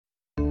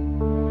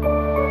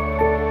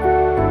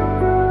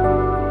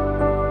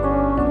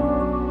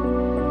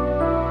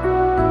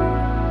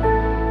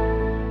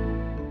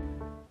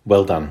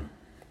Well done.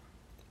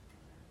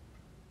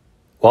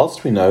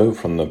 Whilst we know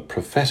from the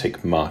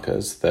prophetic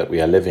markers that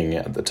we are living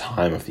at the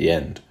time of the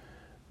end,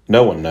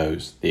 no one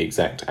knows the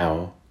exact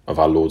hour of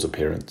our Lord's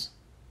appearance.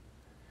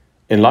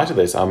 In light of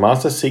this, our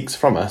Master seeks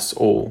from us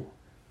all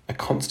a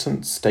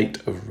constant state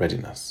of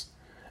readiness,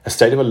 a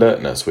state of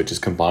alertness which is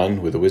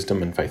combined with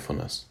wisdom and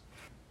faithfulness.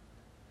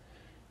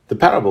 The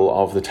parable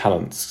of the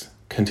talents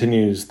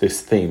continues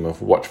this theme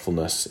of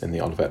watchfulness in the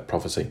Olivet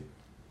prophecy.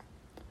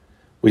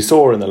 We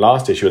saw in the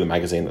last issue of the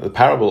magazine that the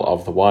parable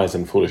of the wise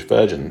and foolish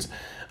virgins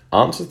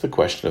answers the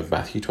question of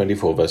Matthew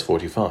 24 verse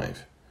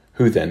 45,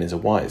 who then is a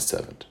wise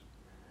servant?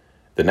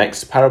 The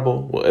next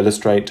parable will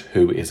illustrate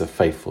who is a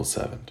faithful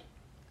servant.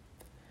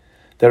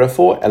 There are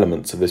 4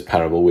 elements of this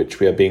parable which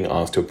we are being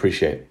asked to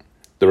appreciate: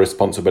 the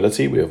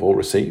responsibility we have all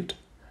received,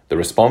 the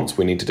response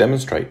we need to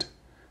demonstrate,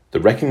 the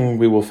reckoning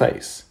we will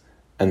face,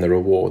 and the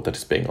reward that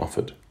is being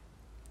offered.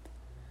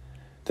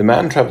 The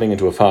man travelling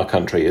into a far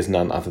country is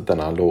none other than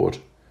our Lord.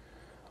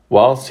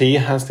 Whilst he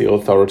has the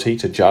authority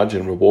to judge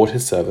and reward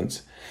his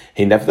servants,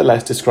 he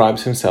nevertheless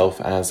describes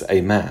himself as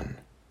a man.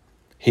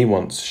 He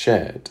once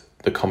shared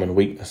the common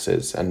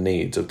weaknesses and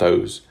needs of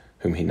those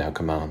whom he now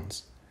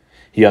commands.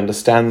 He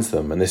understands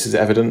them, and this is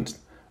evident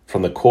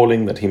from the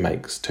calling that he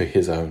makes to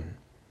his own.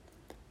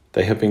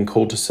 They have been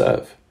called to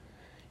serve,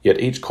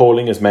 yet each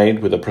calling is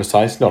made with a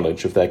precise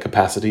knowledge of their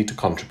capacity to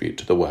contribute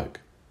to the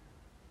work.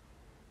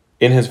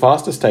 In his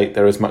vast estate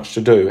there is much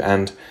to do,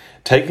 and,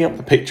 taking up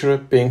the picture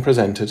being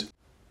presented,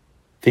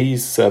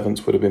 these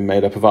servants would have been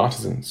made up of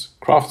artisans,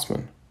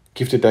 craftsmen,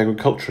 gifted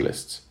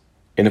agriculturalists,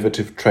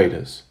 innovative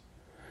traders,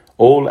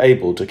 all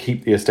able to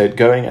keep the estate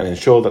going and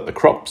ensure that the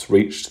crops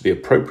reached the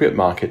appropriate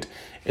market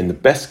in the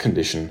best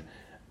condition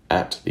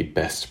at the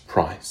best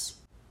price.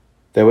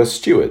 There were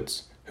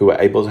stewards who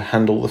were able to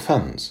handle the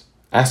funds,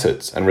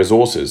 assets and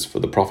resources for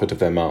the profit of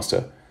their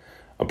master,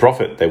 a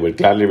profit they would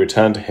gladly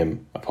return to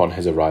him upon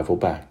his arrival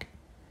back.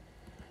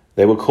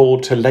 They were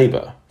called to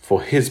labour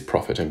for his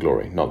profit and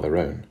glory, not their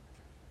own.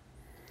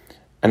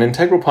 An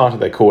integral part of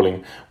their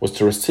calling was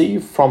to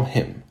receive from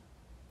him,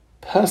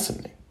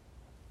 personally,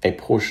 a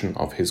portion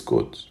of his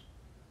goods.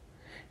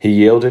 He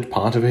yielded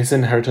part of his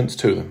inheritance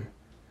to them.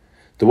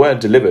 The word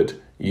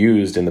delivered,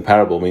 used in the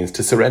parable, means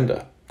to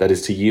surrender, that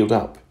is, to yield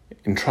up,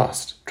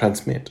 entrust,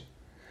 transmit.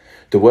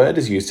 The word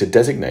is used to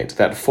designate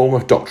that form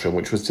of doctrine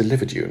which was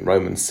delivered you in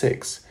Romans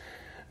 6,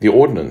 the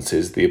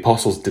ordinances the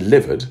apostles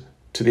delivered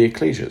to the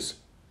ecclesias,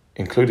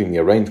 including the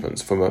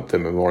arrangements for the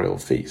memorial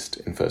feast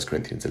in 1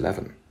 Corinthians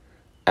 11,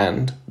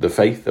 and the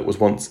faith that was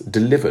once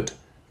delivered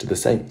to the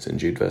saints in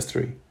Jude verse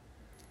 3.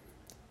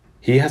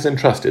 He has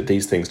entrusted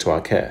these things to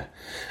our care,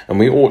 and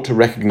we ought to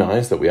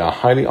recognize that we are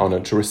highly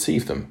honored to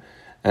receive them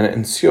and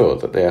ensure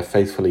that they are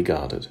faithfully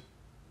guarded.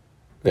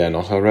 They are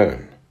not our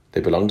own. They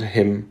belong to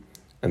him,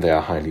 and they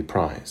are highly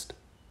prized.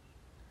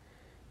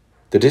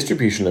 The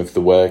distribution of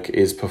the work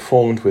is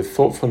performed with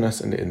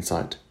thoughtfulness and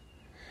insight.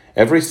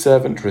 Every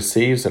servant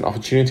receives an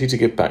opportunity to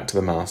give back to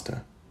the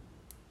master.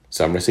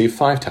 Some receive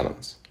 5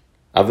 talents,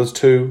 others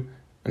 2,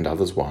 and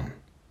others 1.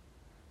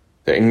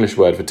 The English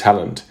word for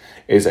talent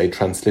is a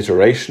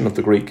transliteration of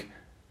the Greek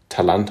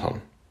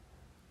talanton,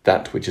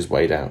 that which is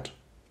weighed out.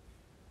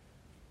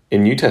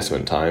 In New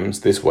Testament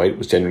times, this weight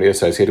was generally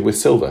associated with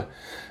silver,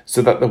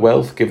 so that the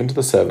wealth given to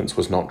the servants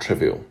was not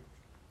trivial.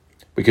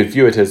 We could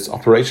view it as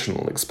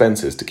operational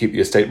expenses to keep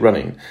the estate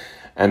running,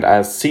 and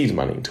as seed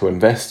money to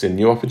invest in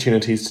new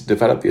opportunities to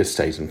develop the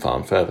estate and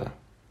farm further.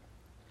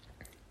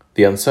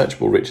 The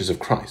unsearchable riches of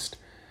Christ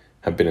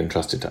have been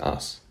entrusted to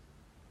us.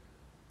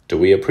 Do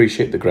we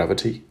appreciate the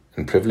gravity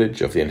and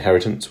privilege of the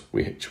inheritance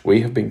which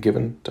we have been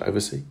given to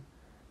oversee?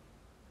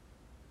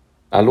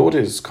 Our Lord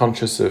is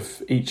conscious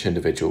of each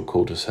individual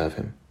called to serve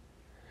him.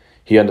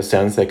 He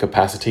understands their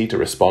capacity to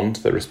respond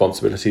to the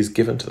responsibilities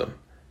given to them.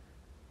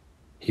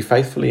 He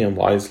faithfully and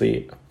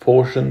wisely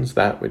apportions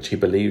that which he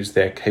believes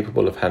they are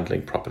capable of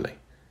handling properly.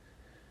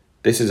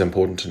 This is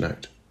important to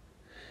note.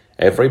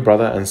 Every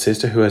brother and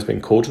sister who has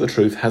been called to the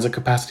truth has a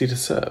capacity to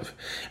serve,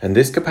 and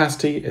this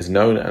capacity is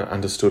known and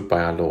understood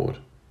by our Lord.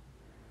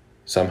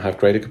 Some have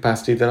greater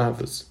capacity than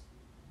others,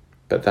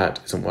 but that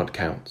isn't what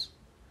counts.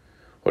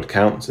 What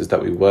counts is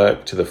that we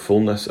work to the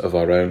fullness of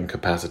our own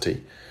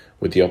capacity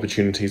with the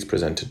opportunities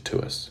presented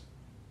to us.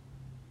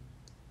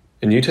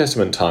 In New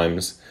Testament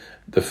times,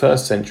 the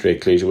first century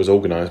ecclesia was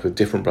organized with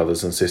different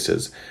brothers and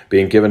sisters,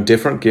 being given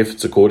different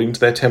gifts according to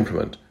their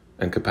temperament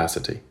and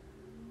capacity.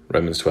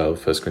 Romans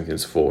 12, 1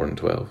 Corinthians 4 and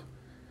 12.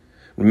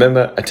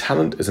 Remember, a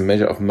talent is a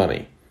measure of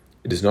money.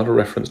 It is not a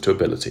reference to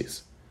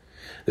abilities.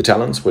 The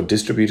talents were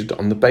distributed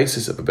on the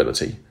basis of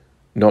ability,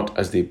 not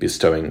as the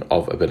bestowing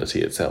of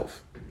ability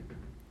itself.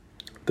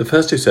 The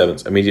first 2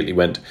 servants immediately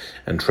went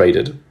and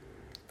traded,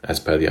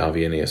 as per the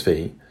RV and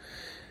ESV.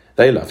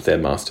 They loved their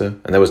master,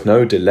 and there was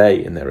no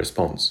delay in their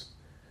response.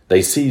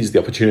 They seized the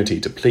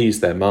opportunity to please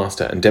their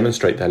master and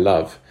demonstrate their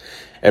love.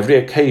 Every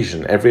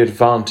occasion, every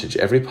advantage,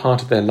 every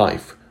part of their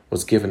life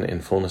was given in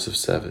fullness of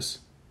service.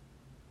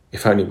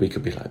 If only we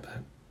could be like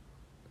that.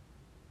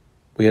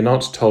 We are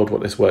not told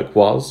what this work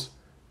was,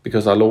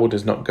 because our Lord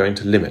is not going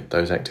to limit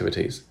those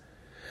activities.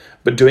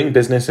 But doing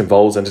business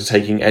involves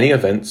undertaking any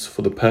events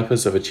for the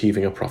purpose of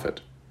achieving a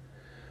profit.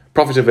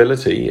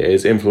 Profitability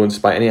is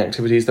influenced by any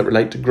activities that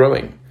relate to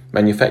growing,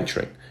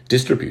 manufacturing,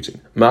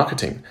 distributing,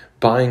 marketing,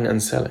 buying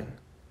and selling.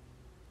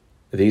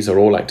 These are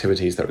all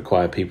activities that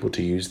require people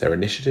to use their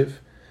initiative,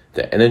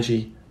 their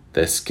energy,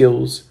 their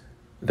skills,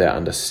 their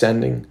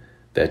understanding,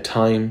 their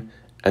time,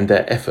 and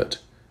their effort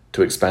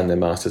to expand their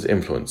master's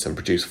influence and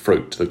produce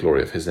fruit to the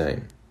glory of his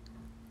name.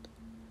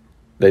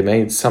 They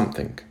made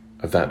something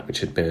of that which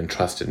had been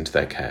entrusted into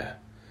their care.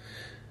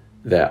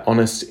 Their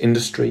honest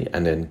industry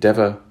and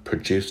endeavour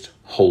produced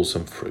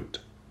wholesome fruit.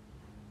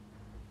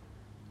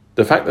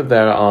 The fact that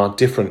there are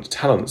different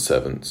talent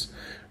servants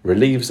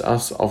relieves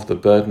us of the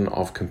burden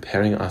of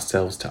comparing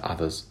ourselves to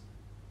others.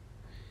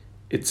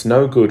 It's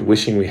no good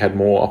wishing we had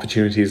more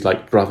opportunities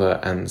like brother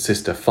and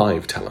sister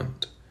 5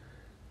 talent.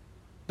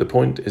 The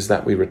point is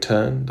that we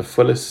return the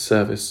fullest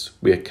service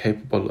we are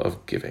capable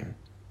of giving.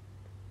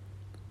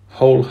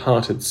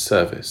 Wholehearted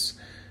service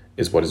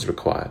is what is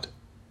required,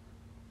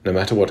 no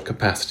matter what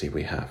capacity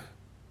we have.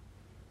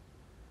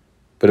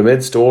 But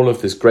amidst all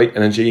of this great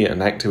energy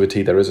and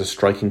activity, there is a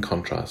striking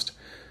contrast.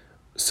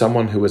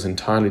 Someone who was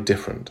entirely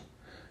different,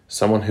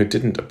 someone who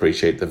didn't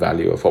appreciate the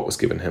value of what was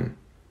given him,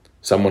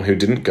 someone who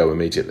didn't go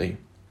immediately.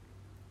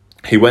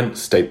 He went,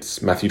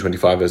 states Matthew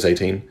 25 verse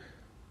 18,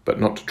 but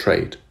not to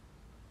trade.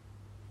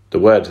 The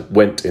word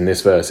went in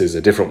this verse is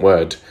a different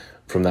word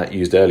from that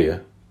used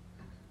earlier.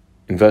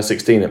 In verse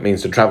 16 it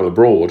means to travel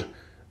abroad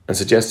and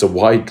suggests a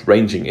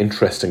wide-ranging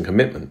interest and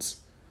commitments.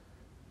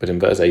 But in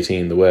verse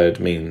 18 the word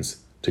means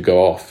to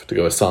go off, to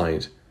go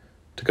aside,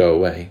 to go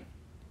away.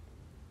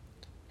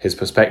 His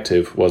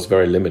perspective was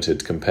very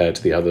limited compared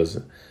to the others,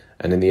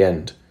 and in the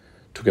end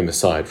took him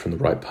aside from the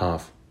right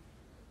path.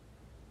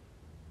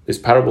 This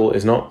parable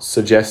is not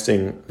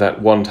suggesting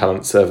that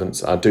one-talent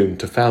servants are doomed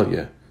to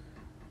failure,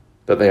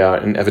 that they are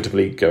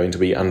inevitably going to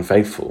be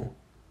unfaithful.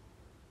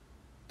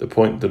 The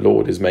point the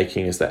Lord is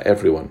making is that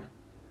everyone,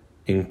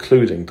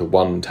 including the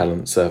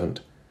one-talent servant,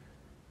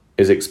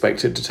 is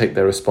expected to take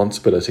their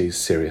responsibilities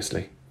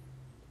seriously.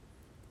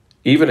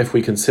 Even if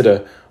we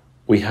consider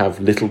we have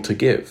little to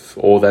give,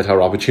 or that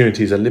our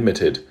opportunities are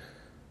limited,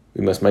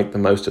 we must make the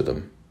most of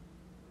them.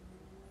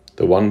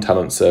 The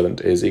one-talent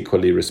servant is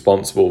equally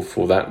responsible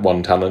for that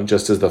 1 talent,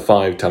 just as the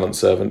 5-talent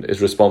servant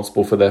is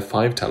responsible for their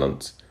 5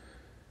 talents.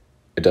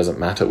 It doesn't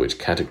matter which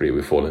category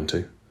we fall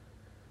into.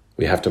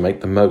 We have to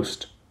make the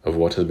most of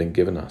what has been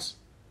given us.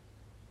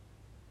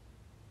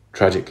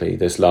 Tragically,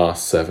 this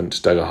last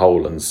servant dug a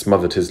hole and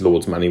smothered his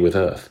Lord's money with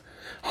earth,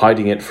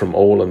 hiding it from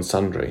all and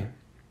sundry.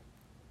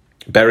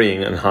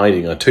 Burying and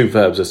hiding are 2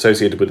 verbs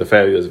associated with the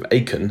failures of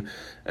Achan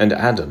and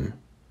Adam.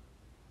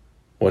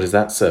 What is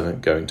that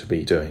servant going to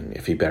be doing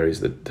if he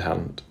buries the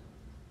talent?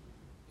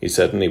 He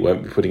certainly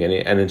won't be putting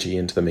any energy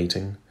into the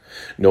meeting,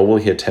 nor will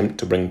he attempt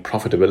to bring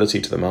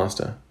profitability to the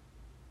master.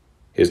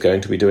 He is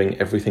going to be doing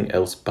everything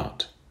else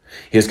but.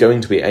 He is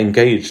going to be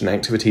engaged in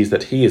activities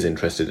that he is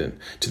interested in,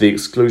 to the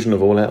exclusion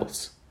of all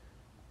else.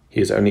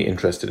 He is only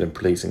interested in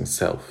pleasing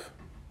self.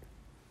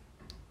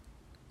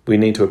 We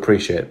need to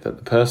appreciate that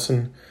the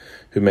person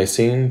who may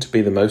seem to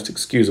be the most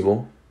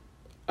excusable,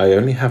 I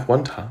only have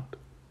 1 talent,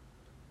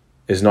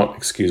 is not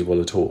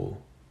excusable at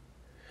all.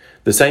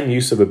 The same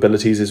use of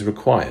abilities is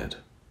required.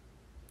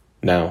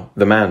 Now,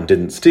 the man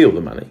didn't steal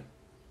the money.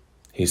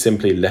 He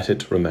simply let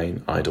it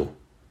remain idle.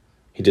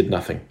 He did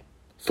nothing,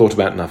 thought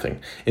about nothing,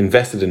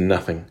 invested in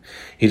nothing.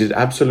 He did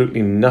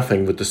absolutely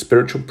nothing with the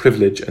spiritual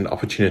privilege and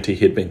opportunity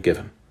he had been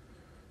given.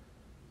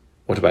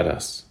 What about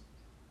us?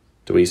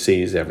 Do we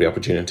seize every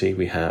opportunity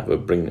we have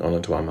of bringing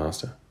honour to our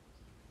master?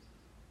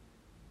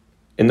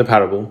 In the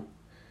parable,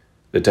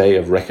 the day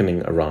of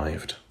reckoning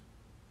arrived.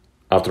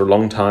 After a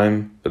long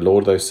time, the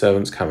Lord of those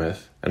servants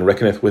cometh, and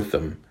reckoneth with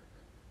them.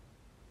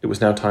 It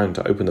was now time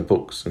to open the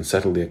books and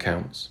settle the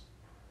accounts.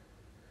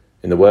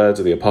 In the words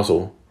of the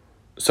apostle,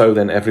 so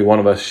then every one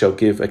of us shall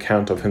give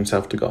account of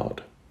himself to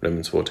God.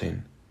 Romans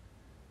 14.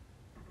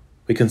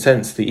 We can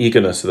sense the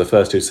eagerness of the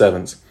first 2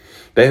 servants.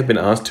 They have been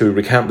asked to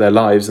recount their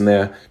lives, and they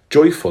are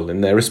joyful in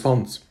their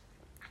response.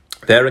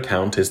 Their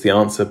account is the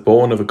answer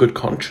born of a good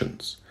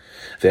conscience.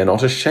 They are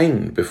not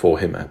ashamed before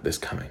him at this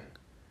coming.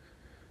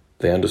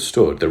 They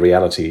understood the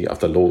reality of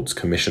the Lord's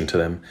commission to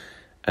them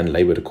and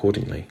laboured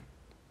accordingly.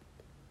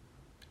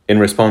 In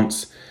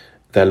response,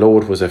 their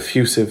Lord was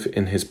effusive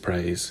in his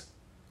praise.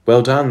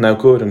 Well done, thou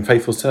good and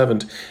faithful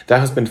servant. Thou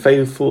hast been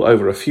faithful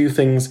over a few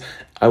things.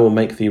 I will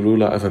make thee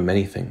ruler over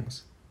many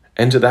things.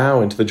 Enter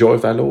thou into the joy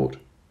of thy Lord.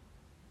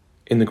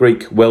 In the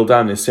Greek, well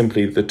done is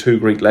simply the 2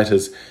 Greek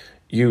letters,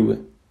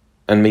 eu,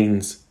 and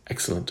means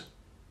excellent.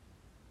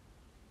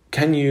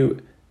 Can you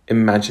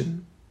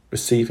imagine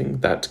receiving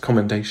that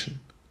commendation?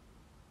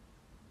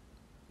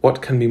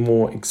 What can be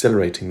more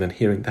exhilarating than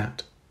hearing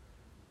that?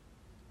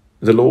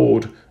 The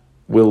Lord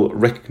will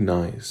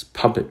recognize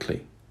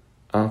publicly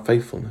our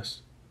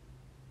faithfulness.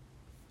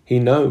 He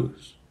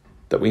knows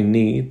that we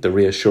need the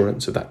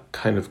reassurance of that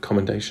kind of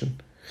commendation.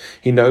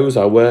 He knows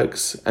our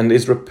works and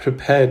is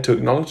prepared to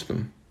acknowledge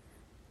them.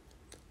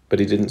 But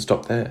he didn't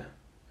stop there.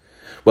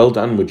 Well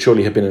done would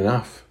surely have been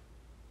enough.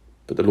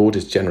 But the Lord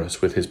is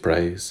generous with his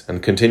praise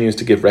and continues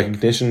to give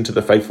recognition to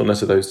the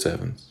faithfulness of those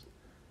servants.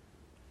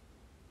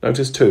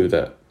 Notice too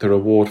that the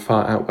reward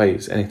far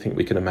outweighs anything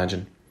we can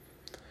imagine.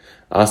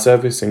 Our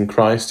service in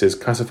Christ is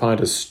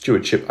classified as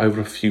stewardship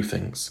over a few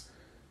things.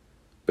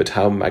 But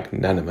how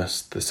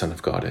magnanimous the Son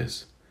of God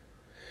is.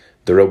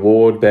 The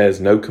reward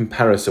bears no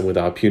comparison with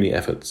our puny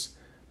efforts,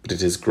 but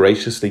it is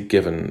graciously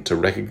given to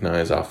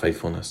recognize our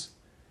faithfulness.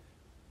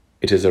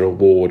 It is a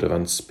reward of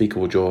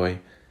unspeakable joy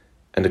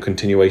and a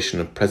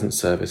continuation of present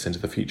service into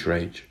the future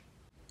age.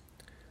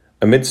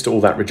 Amidst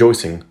all that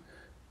rejoicing,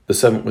 the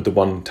servant with the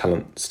 1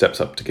 talent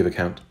steps up to give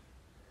account.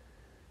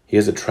 He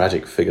is a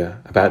tragic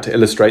figure, about to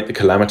illustrate the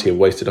calamity of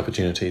wasted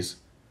opportunities.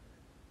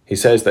 He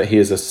says that he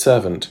is a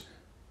servant,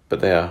 but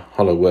they are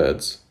hollow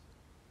words.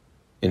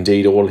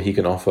 Indeed, all he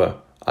can offer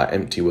are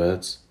empty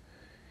words.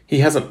 He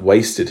hasn't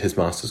wasted his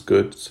master's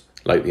goods,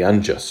 like the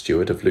unjust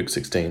steward of Luke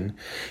 16.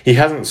 He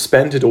hasn't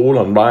spent it all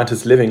on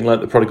riotous living, like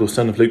the prodigal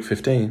son of Luke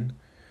 15.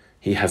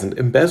 He hasn't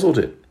embezzled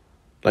it,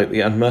 like the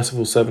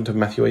unmerciful servant of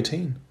Matthew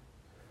 18.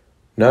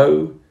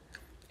 No,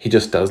 he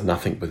just does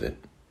nothing with it.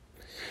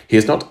 He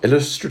is not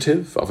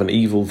illustrative of an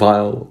evil,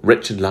 vile,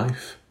 wretched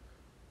life.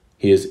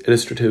 He is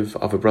illustrative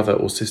of a brother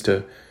or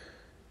sister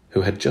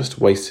who had just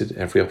wasted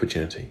every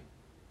opportunity.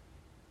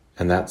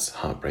 And that's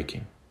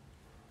heartbreaking.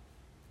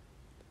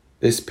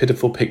 This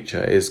pitiful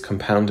picture is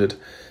compounded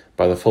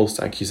by the false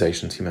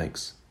accusations he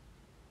makes.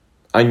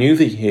 I knew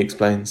thee, he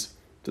explains,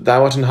 that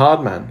thou art an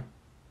hard man.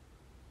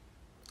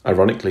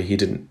 Ironically, he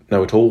didn't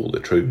know at all the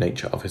true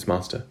nature of his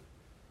master.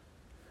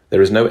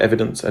 There is no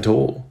evidence at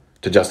all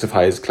to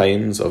justify his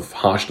claims of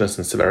harshness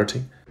and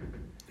severity.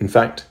 In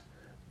fact,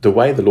 the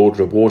way the Lord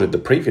rewarded the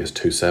previous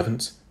 2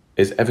 servants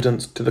is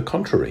evidence to the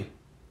contrary.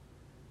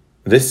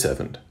 This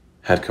servant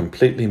had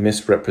completely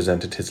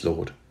misrepresented his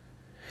Lord.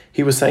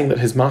 He was saying that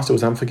his master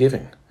was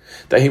unforgiving,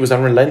 that he was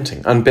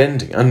unrelenting,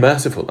 unbending,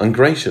 unmerciful,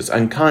 ungracious,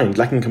 unkind,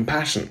 lacking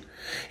compassion.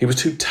 He was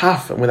too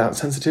tough and without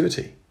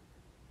sensitivity.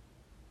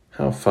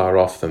 How far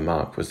off the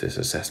mark was this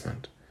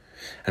assessment?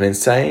 And in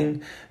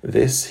saying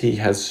this, he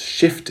has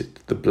shifted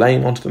the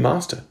blame onto the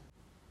master,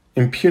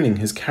 impugning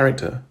his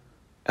character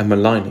and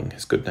maligning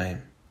his good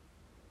name.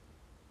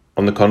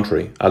 On the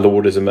contrary, our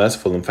Lord is a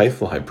merciful and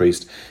faithful high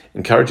priest,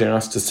 encouraging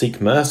us to seek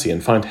mercy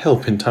and find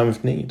help in time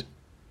of need.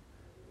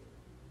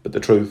 But the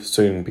truth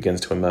soon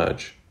begins to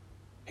emerge.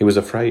 He was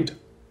afraid.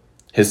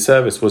 His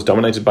service was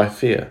dominated by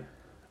fear,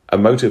 a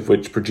motive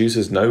which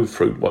produces no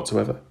fruit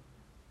whatsoever.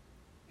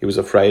 He was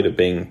afraid of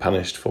being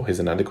punished for his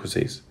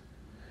inadequacies.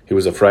 He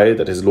was afraid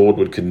that his Lord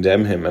would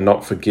condemn him and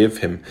not forgive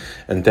him,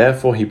 and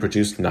therefore he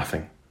produced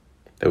nothing.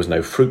 There was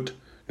no fruit,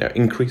 no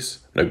increase,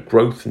 no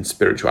growth in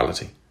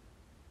spirituality.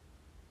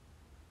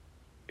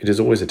 It is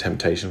always a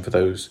temptation for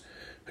those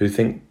who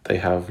think they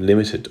have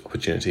limited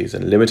opportunities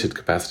and limited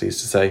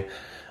capacities to say,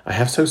 I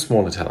have so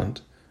small a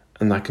talent,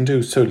 and I can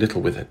do so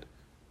little with it.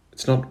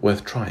 It's not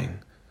worth trying.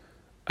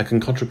 I can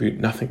contribute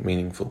nothing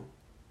meaningful.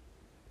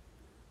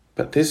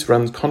 But this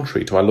runs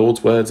contrary to our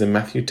Lord's words in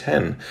Matthew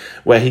 10,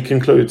 where he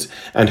concludes,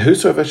 And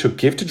whosoever shall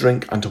give to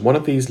drink unto one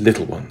of these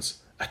little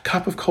ones a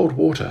cup of cold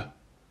water,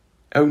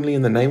 only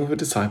in the name of a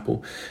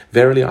disciple,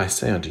 verily I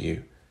say unto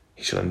you,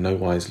 he shall in no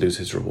wise lose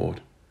his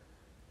reward.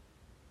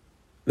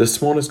 The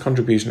smallest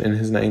contribution in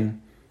his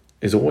name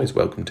is always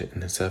welcomed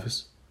in his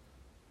service.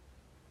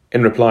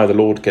 In reply, the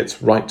Lord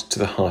gets right to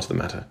the heart of the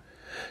matter.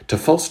 To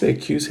falsely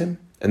accuse him,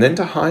 and then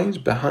to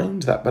hide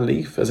behind that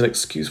belief as an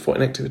excuse for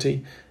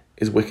inactivity,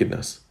 is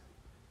wickedness.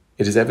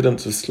 It is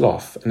evidence of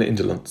sloth and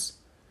indolence.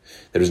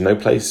 There is no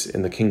place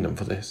in the kingdom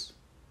for this.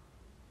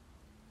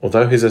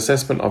 Although his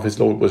assessment of his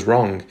Lord was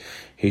wrong,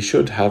 he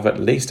should have at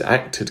least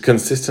acted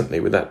consistently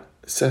with that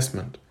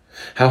assessment.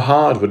 How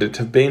hard would it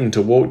have been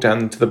to walk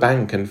down to the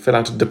bank and fill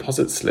out a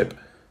deposit slip?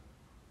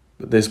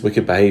 But this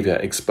wicked behaviour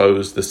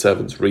exposed the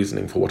servant's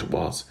reasoning for what it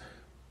was,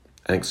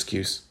 an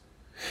excuse.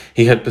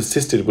 He had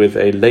persisted with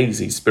a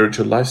lazy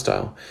spiritual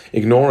lifestyle,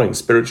 ignoring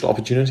spiritual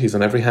opportunities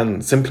on every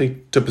hand,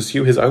 simply to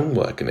pursue his own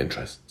work and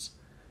interests.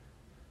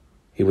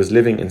 He was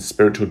living in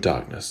spiritual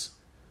darkness,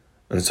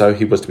 and so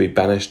he was to be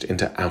banished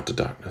into outer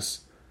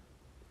darkness.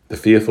 The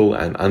fearful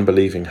and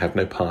unbelieving have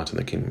no part in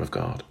the kingdom of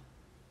God.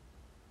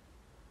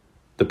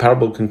 The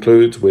parable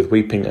concludes with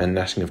weeping and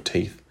gnashing of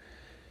teeth.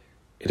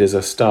 It is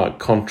a stark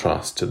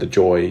contrast to the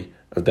joy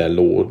of their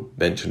Lord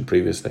mentioned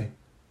previously.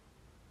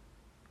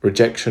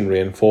 Rejection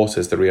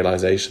reinforces the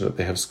realization that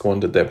they have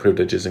squandered their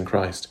privileges in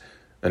Christ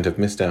and have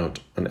missed out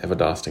on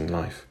everlasting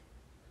life.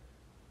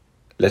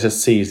 Let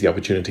us seize the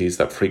opportunities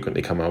that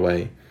frequently come our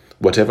way,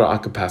 whatever our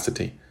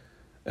capacity,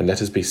 and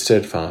let us be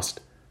steadfast,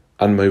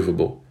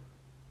 unmovable,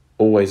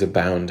 always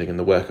abounding in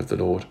the work of the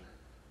Lord,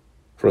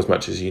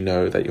 forasmuch as you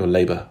know that your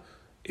labour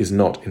is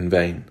not in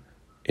vain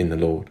in the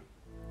Lord.